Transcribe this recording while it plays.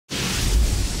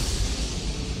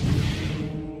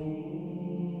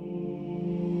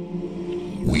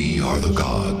are the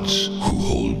gods who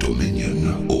hold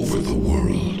dominion over the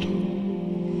world.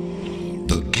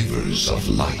 The givers of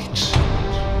light.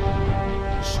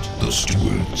 The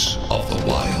stewards of the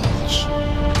wilds.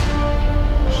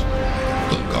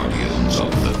 The guardians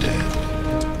of the dead.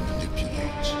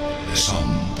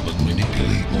 Some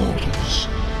manipulate mortals.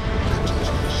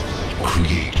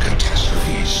 Create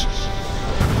catastrophes.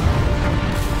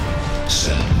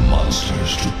 Send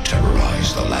monsters to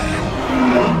terrorize the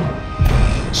land.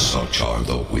 Such are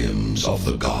the whims of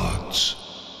the gods.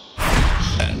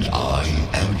 And I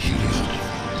am Heliod,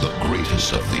 the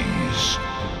greatest of these.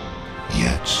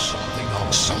 Yet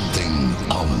something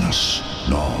ominous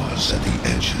gnaws at the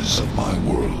edges of my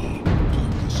world.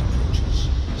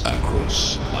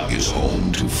 Akros is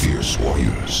home to fierce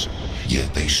warriors,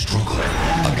 yet they struggle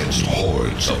against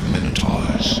hordes of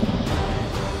minotaurs.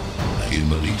 In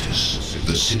Miletus,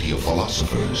 the city of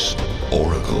philosophers,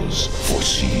 oracles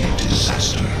foresee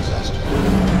disaster.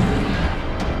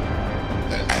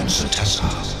 And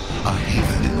Satessa, a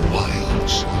haven in the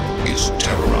wilds, is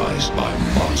terrorized by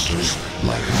monsters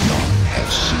like none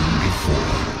have seen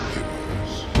before.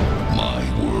 My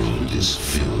world is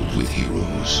filled with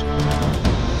heroes,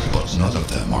 but none of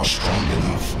them are strong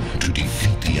enough to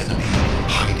defeat the enemy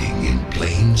hiding in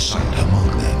plain sight among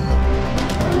them.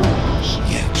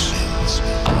 Yet,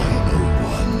 I know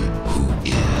one who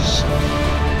is.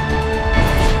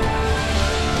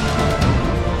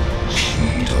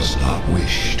 She does not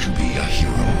wish to be a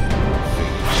hero,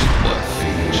 but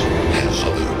fate has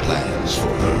other plans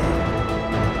for her.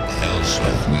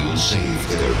 Elspeth will save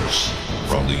Theros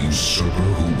from the usurper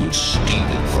who would steal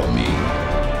it from me.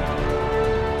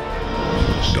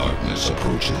 Darkness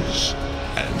approaches,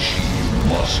 and she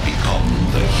must become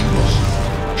the hero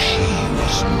she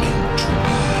was meant to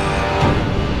be.